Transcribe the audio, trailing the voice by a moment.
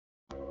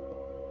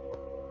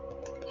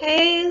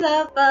Hey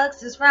love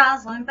bugs, it's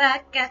Roslynn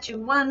back at you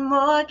one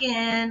more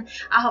again.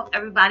 I hope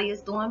everybody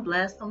is doing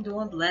blessed. I'm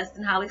doing blessed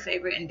and highly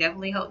favored, and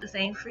definitely hope the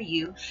same for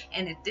you.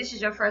 And if this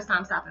is your first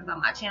time stopping by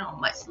my channel,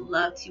 much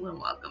love to you and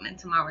welcome. And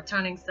to my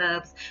returning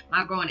subs,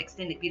 my growing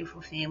extended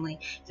beautiful family,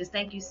 just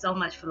thank you so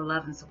much for the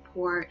love and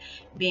support,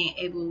 being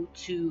able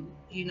to,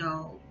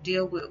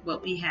 deal with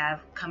what we have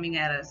coming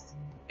at us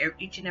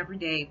each and every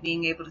day,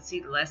 being able to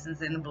see the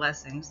lessons and the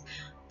blessings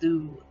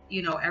through,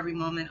 every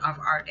moment of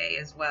our day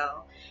as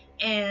well,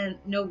 and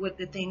know what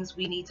the things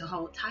we need to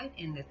hold tight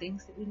and the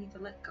things that we need to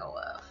let go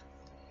of.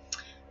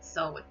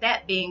 So with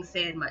that being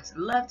said, much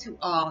love to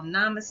all.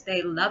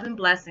 Namaste, love and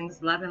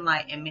blessings, love and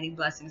light, and many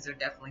blessings are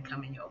definitely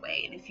coming your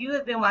way. And if you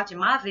have been watching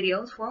my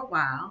videos for a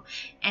while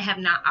and have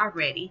not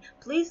already,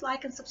 please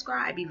like and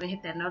subscribe. Even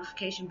hit that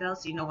notification bell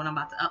so you know when I'm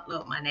about to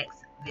upload my next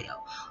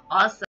video.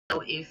 Also,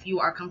 if you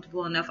are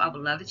comfortable enough, I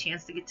would love a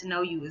chance to get to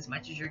know you as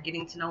much as you're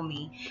getting to know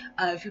me.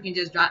 If you can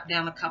just drop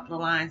down a couple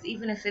of lines,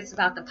 even if it's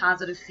about the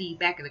positive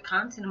feedback of the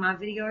content of my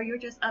video, or you're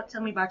just up, tell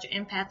me about your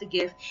empathic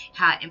gift,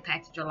 how it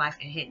impacted your life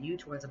and heading you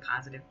towards a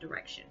positive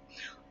direction.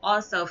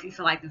 Also, if you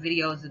feel like the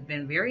videos have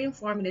been very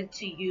informative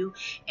to you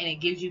and it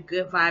gives you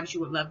good vibes you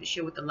would love to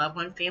share with a loved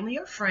one, family,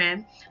 or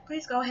friend,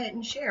 please go ahead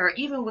and share,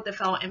 even with a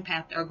fellow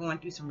empath that are going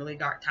through some really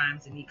dark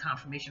times and need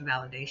confirmation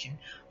validation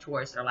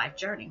towards their life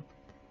journey.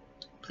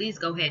 Please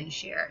go ahead and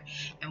share.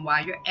 And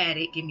while you're at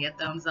it, give me a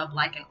thumbs up,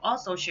 like, and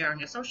also share on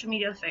your social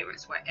media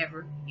favorites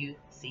wherever you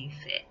see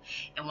fit.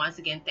 And once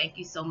again, thank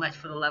you so much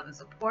for the love and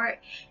support.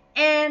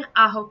 And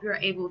I hope you're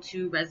able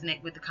to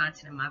resonate with the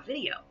content of my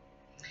video.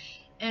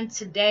 And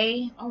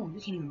today, oh, you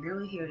can even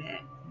barely hear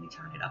that. Let me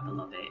turn it up a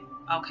little bit.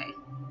 Okay.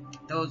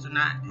 Those are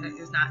not,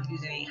 it's not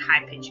using any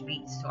high-pitched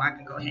beats, so I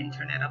can go ahead and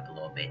turn that up a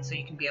little bit so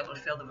you can be able to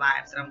feel the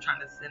vibes that I'm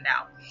trying to send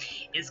out.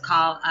 It's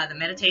called, the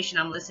meditation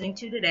I'm listening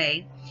to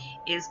today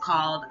is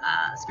called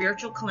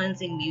Spiritual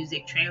Cleansing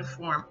Music,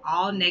 Transform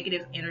All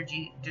Negative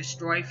Energy,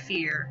 Destroy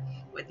Fear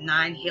with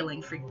 9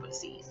 Healing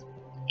Frequencies.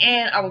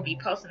 And I will be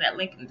posting that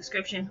link in the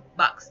description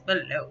box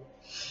below.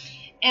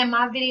 And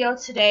my video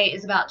today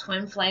is about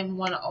Twin Flame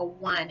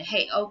 101.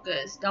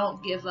 Heyokas,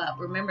 don't give up.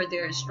 Remember,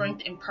 there is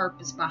strength and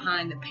purpose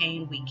behind the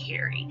pain we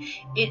carry.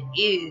 It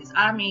is.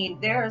 I mean,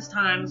 there's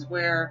times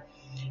where,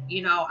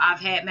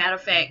 I've had, matter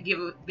of fact, give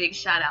a big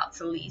shout out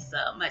to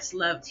Lisa. Much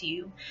love to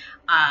you,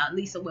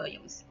 Lisa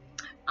Williams.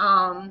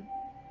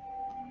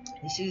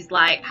 She's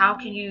like, how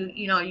can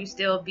you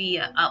still be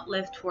an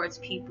uplift towards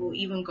people,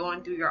 even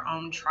going through your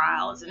own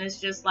trials? And it's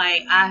just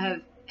like, I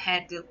have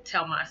had to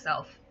tell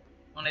myself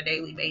on a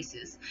daily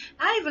basis,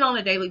 not even on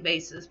a daily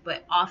basis,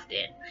 but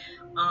often,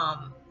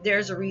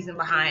 there's a reason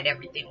behind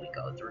everything we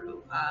go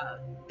through.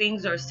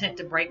 Things are sent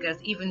to break us,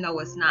 even though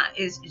it's not.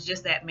 It's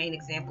just that main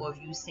example of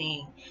you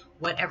seeing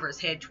whatever's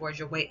head towards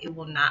your way, it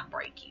will not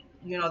break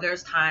you.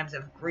 There's times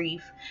of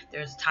grief,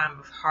 there's time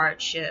of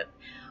hardship.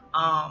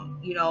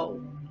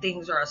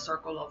 Things are a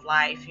circle of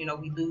life.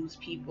 We lose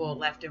people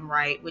left and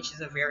right, which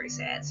is a very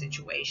sad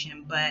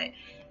situation, but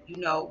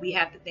we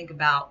have to think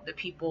about the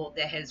people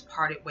that has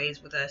parted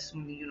ways with us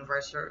when the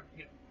universe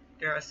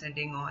they're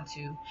ascending on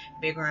to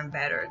bigger and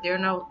better. They're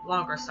no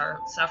longer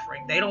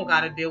suffering. They don't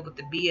got to deal with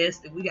the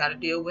BS that we got to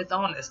deal with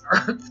on this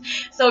earth.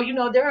 So,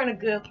 they're in a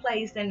good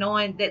place, and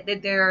knowing that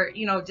they're,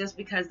 just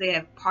because they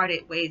have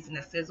parted ways in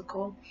the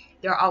physical,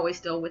 they're always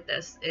still with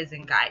us as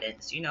in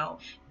guidance,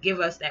 give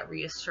us that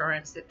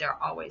reassurance that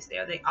they're always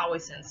there. They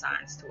always send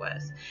signs to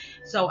us.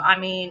 So, I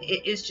mean,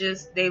 it's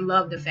just, they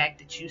love the fact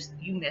that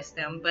you miss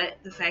them, but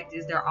the fact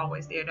is they're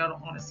always there. They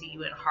don't want to see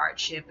you in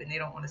hardship, and they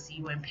don't want to see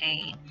you in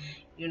pain.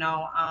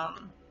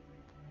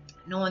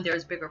 Knowing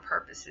there's bigger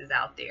purposes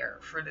out there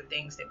for the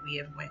things that we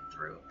have went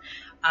through,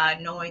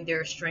 knowing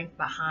there's strength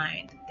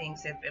behind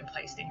things that have been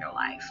placed in your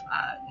life.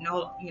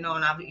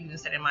 And I've even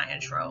said in my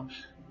intro,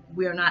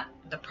 we're not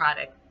the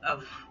product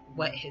of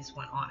what has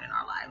went on in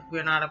our life.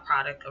 We're not a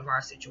product of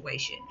our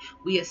situation.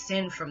 We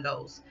ascend from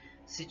those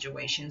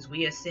situations.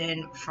 We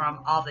ascend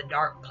from all the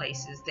dark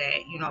places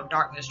that,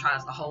 darkness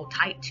tries to hold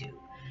tight to.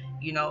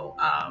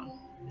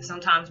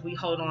 Sometimes we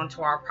hold on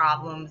to our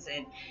problems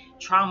and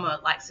trauma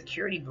like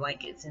security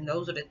blankets, and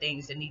those are the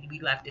things that need to be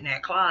left in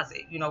that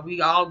closet.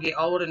 We all get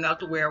old enough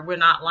to where we're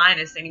not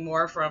Linus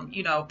anymore from,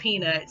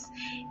 peanuts,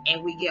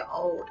 and we get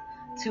old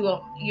to,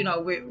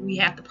 we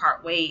have to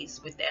part ways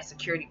with that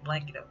security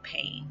blanket of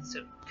pain,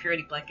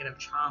 security blanket of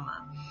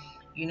trauma.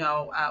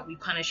 We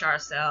punish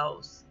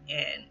ourselves,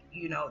 and,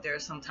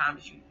 there's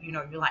sometimes,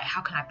 you're like,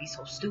 how can I be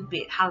so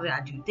stupid? How did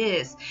I do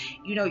this?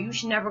 You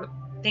should never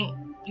think,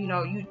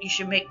 you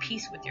should make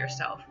peace with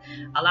yourself,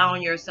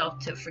 allowing yourself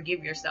to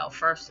forgive yourself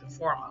first and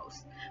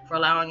foremost, for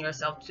allowing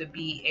yourself to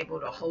be able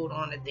to hold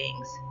on to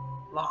things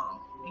long,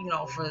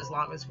 for as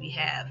long as we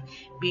have,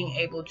 being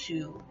able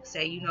to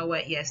say,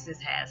 what, yes, this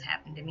has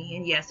happened to me,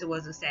 and yes, it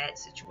was a sad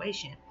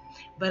situation,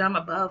 but I'm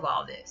above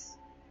all this.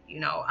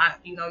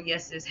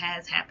 Yes, this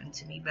has happened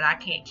to me, but I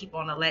can't keep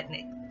on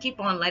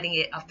letting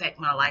it affect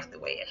my life the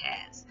way it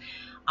has.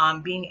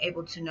 Being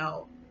able to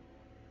know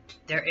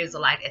there is a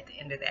light at the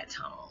end of that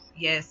tunnel.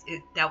 Yes,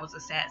 that was a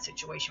sad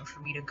situation for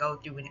me to go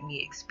through and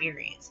me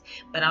experience,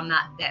 but I'm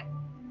not that,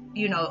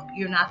 you're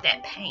not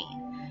that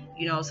pain.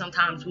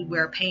 Sometimes we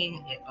wear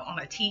pain on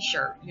a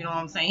t-shirt, you know what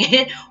I'm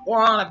saying?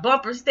 Or on a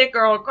bumper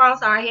sticker or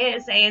across our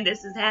head saying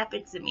this has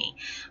happened to me.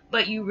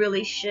 But you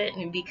really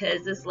shouldn't,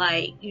 because it's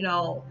like,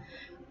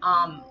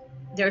 um,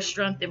 there's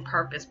strength and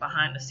purpose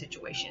behind the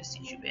situations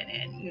that you've been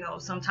in.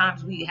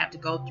 Sometimes we have to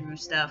go through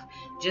stuff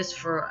just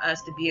for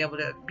us to be able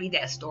to be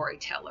that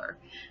storyteller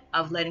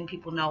of letting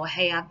people know,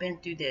 hey, I've been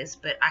through this,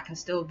 but I can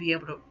still be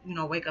able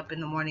to, wake up in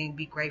the morning and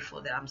be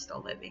grateful that I'm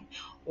still living,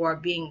 or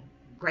being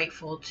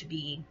grateful to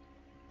be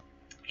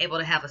able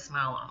to have a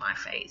smile on my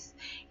face.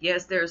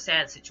 Yes, there are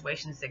sad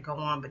situations that go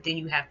on, but then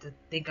you have to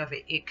think of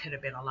it, it could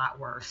have been a lot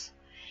worse.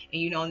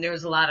 And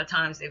there's a lot of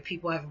times that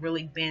people have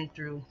really been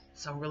through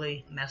some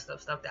really messed up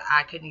stuff that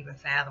I couldn't even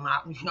fathom.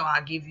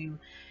 I give you,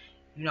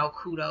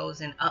 kudos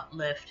and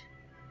uplift.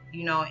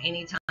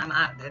 Anytime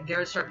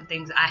there are certain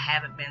things I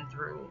haven't been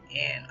through,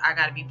 and I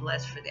got to be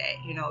blessed for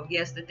that.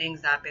 Yes, the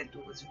things that I've been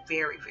through was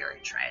very,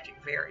 very tragic,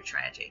 very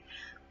tragic.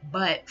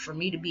 But for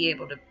me to be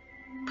able to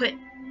put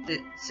the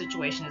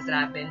situations that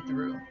I've been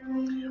through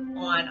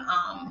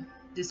on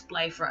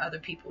display for other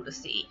people to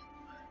see,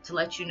 to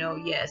let you know,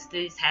 yes,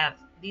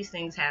 these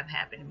things have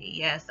happened to me.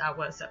 Yes, I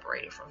was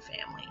separated from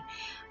family,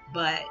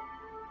 but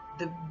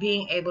the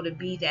being able to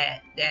be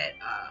that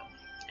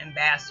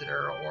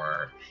ambassador,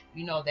 or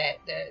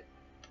that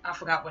I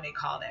forgot what they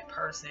call that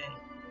person,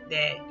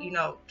 that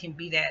can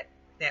be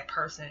that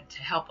person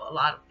to help a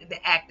lot of the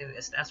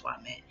activists. That's what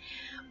I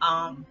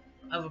meant.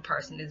 Of a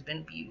person that's been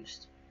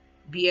abused,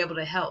 be able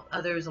to help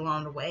others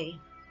along the way,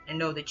 and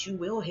know that you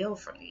will heal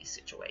from these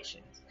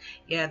situations.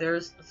 Yeah,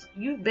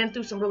 you've been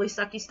through some really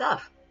sucky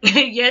stuff.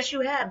 Yes,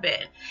 you have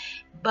been.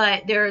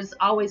 But there's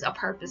always a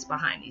purpose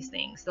behind these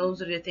things.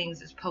 Those are the things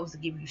that's supposed to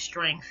give you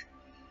strength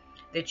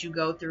that you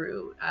go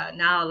through.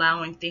 Not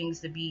allowing things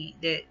to be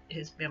that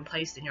has been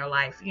placed in your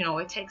life.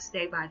 It takes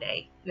day by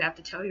day. You have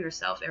to tell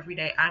yourself every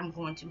day, I'm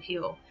going to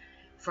heal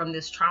from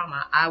this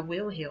trauma. I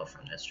will heal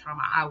from this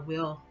trauma. I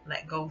will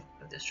let go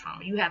of this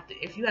trauma.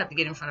 If you have to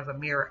get in front of a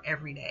mirror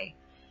every day,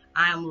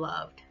 I am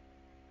loved.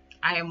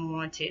 I am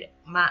wanted.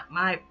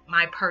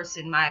 My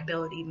person, my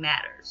ability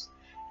matters.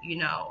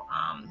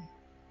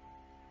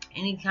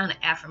 Any kind of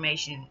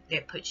affirmation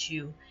that puts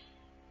you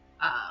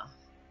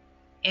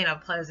in a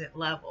pleasant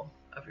level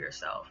of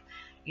yourself.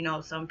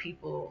 Some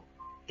people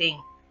think,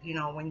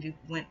 when you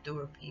went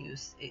through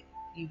abuse,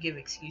 you give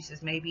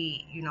excuses.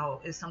 Maybe,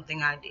 it's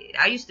something I did.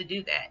 I used to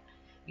do that.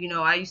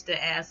 I used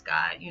to ask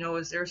God,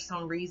 is there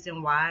some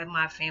reason why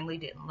my family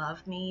didn't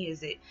love me?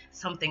 Is it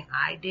something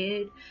I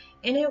did?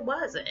 And it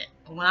wasn't.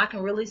 When I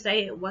can really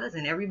say it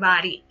wasn't.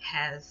 Everybody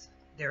has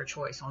their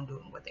choice on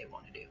doing what they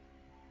want to do.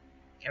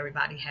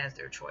 Everybody has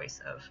their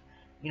choice of,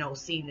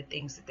 seeing the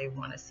things that they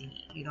want to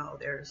see.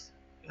 There's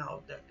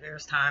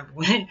times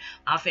when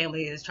our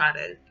family is trying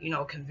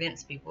to,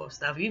 convince people of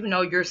stuff, even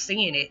though you're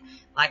seeing it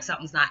like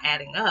something's not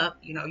adding up.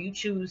 You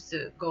choose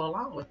to go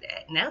along with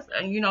that, and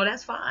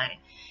that's fine.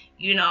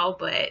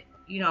 But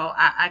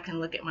I can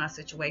look at my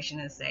situation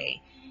and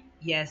say,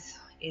 yes,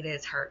 it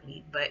has hurt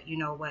me, but you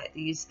know what?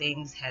 These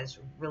things has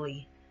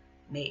really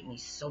made me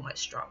so much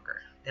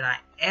stronger than I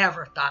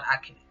ever thought I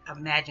could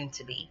imagine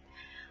to be.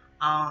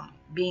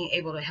 Being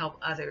able to help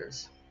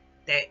others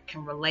that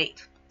can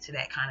relate to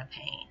that kind of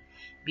pain.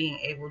 Being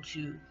able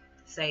to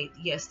say,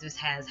 yes, this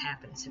has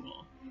happened to me,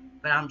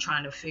 but I'm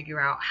trying to figure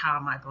out how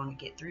am I going to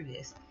get through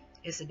this.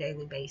 It's a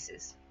daily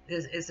basis.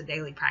 It's a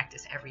daily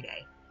practice every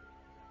day.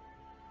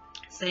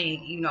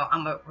 Saying,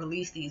 I'm going to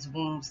release these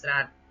wounds that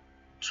I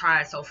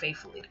tried so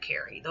faithfully to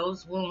carry.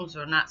 Those wounds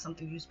are not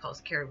something you're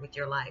supposed to carry with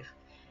your life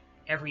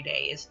every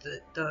day. It's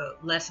the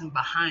lesson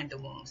behind the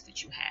wounds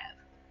that you have.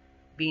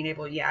 Being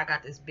able, I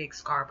got this big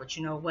scar, but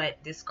you know what?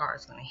 This scar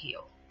is going to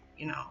heal.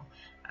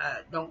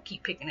 Don't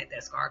keep picking at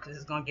that scar because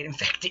it's going to get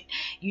infected.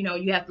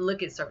 You have to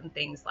look at certain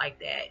things like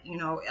that.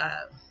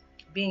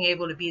 Being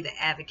able to be the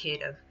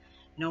advocate of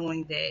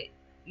knowing that,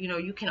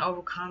 you can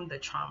overcome the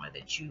trauma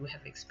that you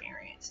have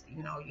experienced.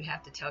 You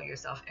have to tell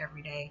yourself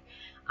every day,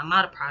 I'm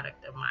not a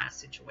product of my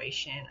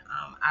situation.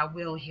 I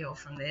will heal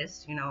from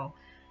this.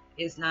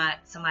 It's not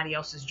somebody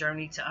else's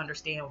journey to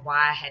understand why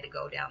I had to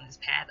go down this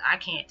path. I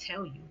can't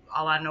tell you.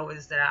 All I know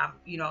is that I'm,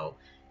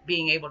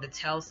 being able to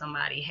tell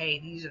somebody, hey,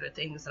 these are the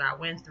things that I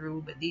went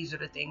through, but these are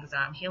the things that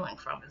I'm healing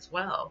from as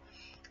well.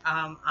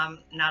 I'm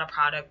not a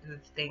product of the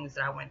things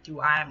that I went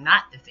through. I am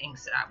not the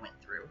things that I went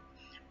through,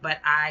 but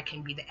I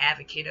can be the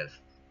advocate of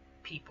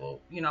people,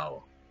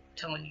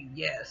 telling you,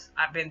 yes,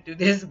 I've been through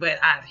this,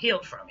 but I've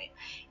healed from it,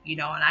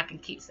 and I can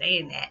keep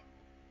saying that.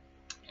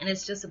 And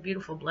it's just a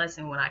beautiful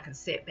blessing when I can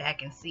sit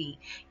back and see,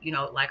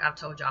 like I've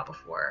told y'all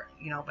before,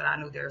 but I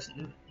knew there's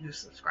new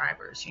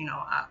subscribers,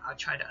 I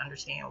try to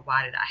understand,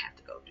 why did I have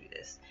to go through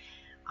this?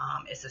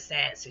 It's a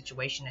sad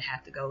situation to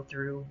have to go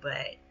through,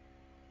 but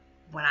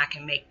when I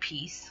can make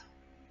peace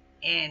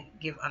and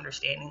give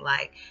understanding,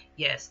 like,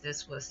 yes,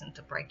 this wasn't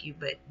to break you,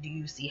 but do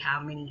you see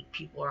how many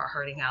people are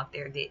hurting out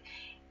there that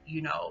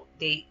you know,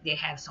 they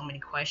have so many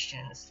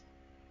questions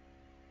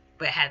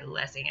but had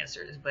less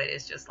answers. But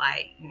it's just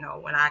like, you know,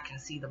 when I can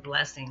see the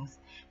blessings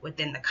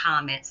within the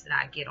comments that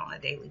I get on a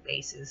daily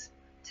basis,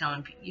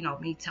 telling, you know,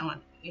 me telling,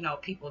 you know,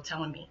 people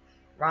telling me,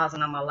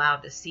 Roslynn, I'm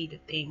allowed to see the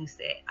things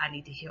that I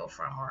need to heal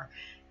from, or,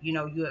 you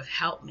know, you have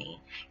helped me.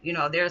 You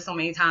know, there's so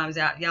many times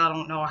that y'all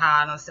don't know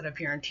how I don't sit up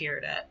here and tear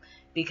it up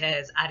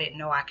because I didn't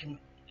know I can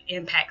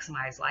impact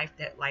somebody's life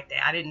that like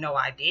that. I didn't know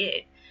I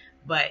did.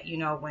 But, you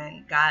know,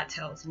 when God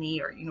tells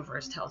me or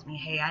universe tells me,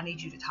 hey, I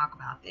need you to talk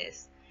about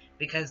this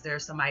because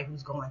there's somebody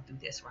who's going through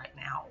this right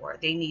now, or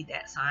they need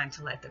that sign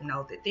to let them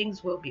know that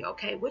things will be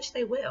okay, which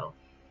they will.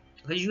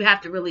 Because you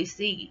have to really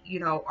see, you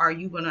know, are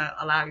you going to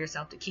allow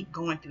yourself to keep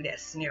going through that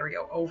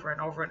scenario over and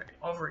over and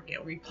over again,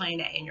 replaying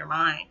that in your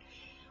mind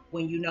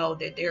when you know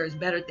that there's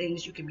better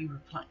things you can be,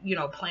 you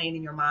know, playing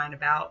in your mind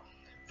about,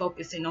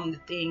 focusing on the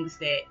things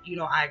that, you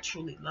know, I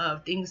truly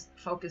love, things,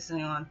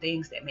 focusing on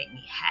things that make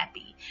me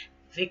happy,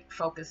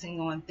 focusing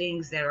on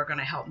things that are going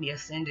to help me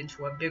ascend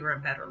into a bigger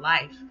and better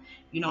life,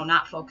 you know,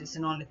 not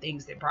focusing on the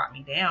things that brought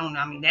me down.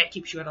 I mean, that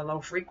keeps you at a low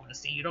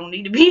frequency. You don't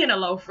need to be in a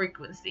low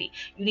frequency.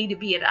 You need to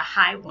be at a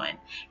high one,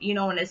 you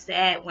know. And it's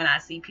sad when I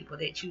see people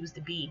that choose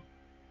to be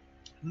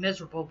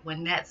miserable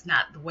when that's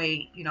not the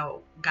way, you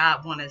know,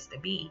 God wants us to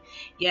be.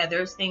 Yeah,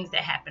 there's things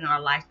that happen in our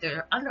life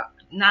that are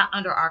not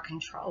under our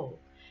control,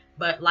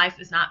 but life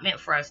is not meant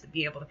for us to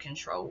be able to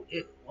control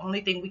it. Only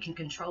thing we can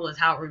control is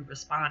how we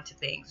respond to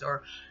things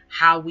or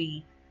how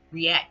we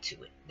react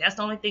to it. That's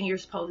the only thing you're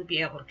supposed to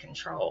be able to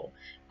control.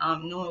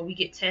 Knowing we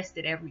get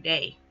tested every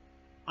day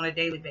on a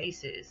daily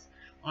basis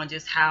on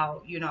just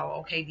how, you know,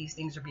 okay, these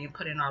things are being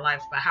put in our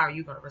lives, but how are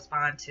you going to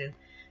respond to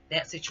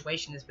that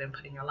situation that's been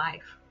put in your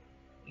life?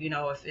 You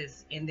know, if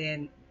it's, and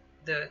then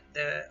the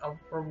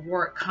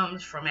reward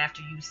comes from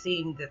after you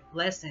seeing the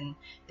lesson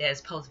that is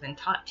supposed to have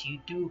been taught to you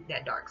through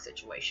that dark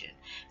situation,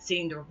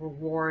 seeing the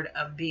reward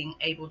of being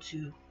able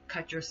to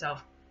cut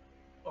yourself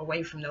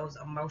away from those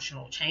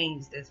emotional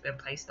chains that's been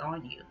placed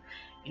on you.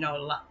 You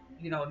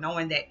know,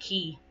 knowing that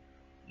key,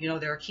 you know,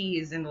 their key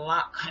is in the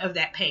lock of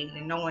that pain,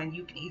 and knowing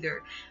you can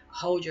either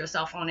hold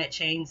yourself on that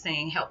chain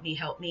saying, help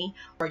me,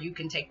 or you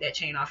can take that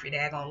chain off your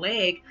daggone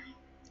leg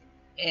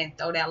and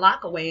throw that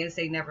lock away and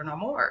say, never no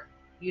more.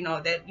 You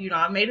know, that, you know,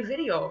 I made a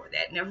video over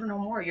that. Never no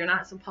more. You're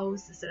not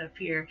supposed to sit up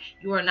here.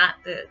 You are not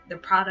the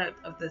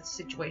product of the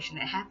situation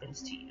that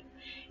happens to you.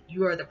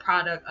 You are the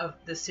product of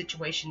the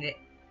situation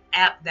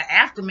that, the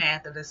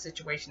aftermath of the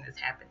situation that's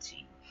happened to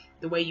you.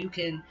 The way you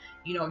can,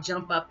 you know,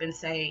 jump up and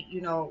say,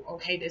 you know,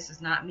 okay, this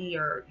is not me,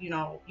 or, you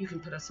know, you can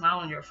put a smile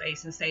on your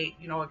face and say,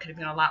 you know, it could have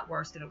been a lot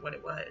worse than what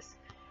it was.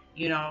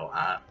 You know,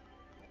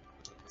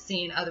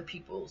 seeing other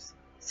people's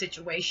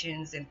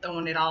situations and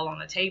throwing it all on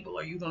the table.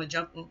 Are you going to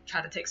jump and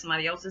try to take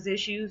somebody else's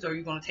issues, or are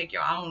you going to take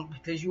your own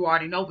because you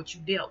already know what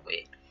you dealt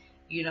with?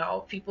 You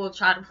know, people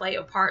try to play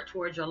a part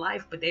towards your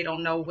life, but they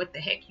don't know what the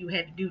heck you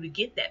had to do to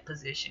get that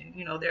position.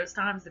 You know, there's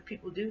times that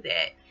people do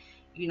that.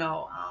 You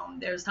know,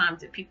 there's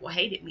times that people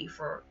hated me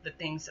for the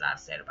things that I've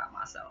said about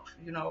myself.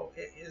 You know,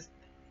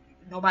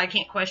 nobody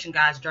can't question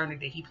God's journey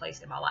that he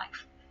placed in my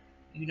life.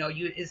 You know,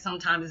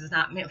 sometimes it's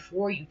not meant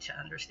for you to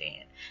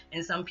understand.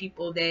 And some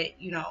people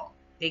that, you know,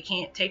 they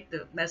can't take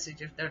the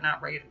message if they're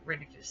not ready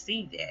to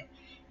receive that.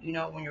 You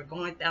know, when you're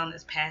going down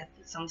this path,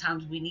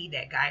 sometimes we need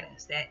that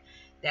guidance,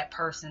 that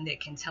person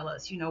that can tell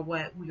us, you know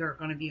what, we are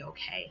going to be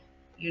okay.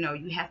 You know,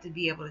 you have to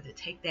be able to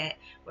take that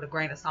with a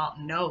grain of salt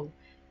and know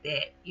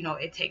that, you know,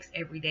 it takes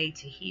every day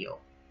to heal.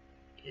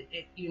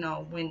 You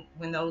know,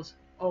 when those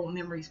old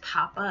memories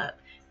pop up,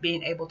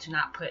 being able to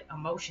not put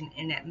emotion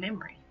in that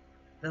memory,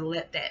 to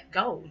let that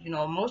go. You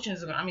know,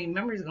 emotions are, I mean,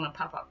 memories are going to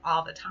pop up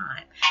all the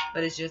time,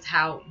 but it's just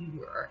how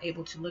you are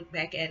able to look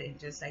back at it and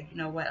just say, you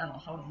know what, I don't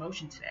hold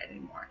emotion to that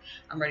anymore.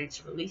 I'm ready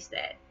to release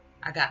that.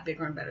 I got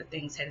bigger and better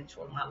things heading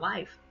toward my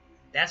life.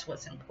 That's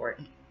what's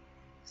important.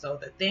 So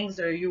the things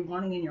that you're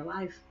wanting in your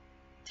life,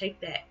 take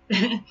that.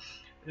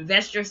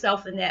 Invest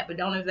yourself in that, but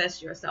don't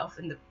invest yourself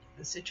in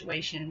the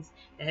situations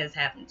that has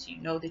happened to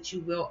you. Know that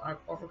you will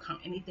overcome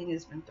anything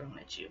that's been thrown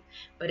at you,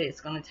 but it's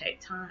going to take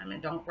time,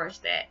 and don't rush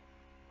that.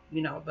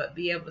 You know, but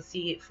be able to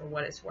see it for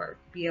what it's worth.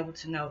 Be able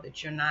to know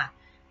that you're not,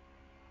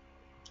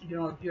 you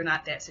know, you're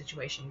not that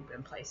situation you've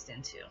been placed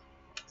into.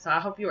 So I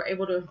hope you were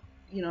able to,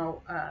 you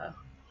know,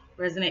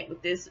 resonate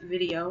with this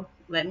video.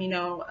 Let me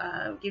know,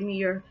 give me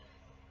your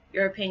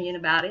opinion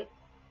about it.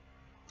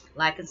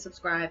 Like and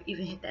subscribe,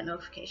 even hit that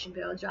notification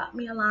bell, drop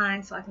me a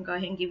line so I can go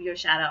ahead and give you a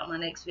shout out in my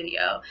next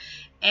video.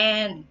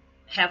 And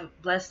have a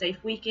blessed, safe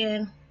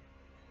weekend.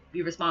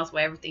 Be responsible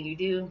for everything you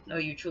do. Know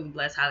you're truly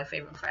blessed, highly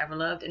favored, and forever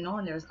loved. And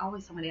knowing there's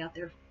always somebody out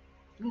there,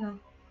 you know,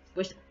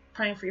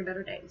 praying for your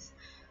better days.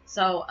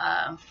 So,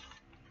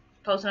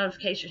 post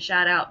notification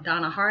shout out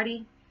Donna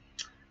Hardy,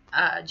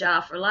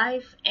 Job for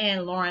Life,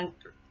 and Lauren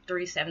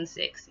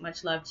 376.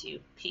 Much love to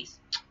you. Peace.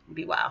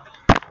 Be wild.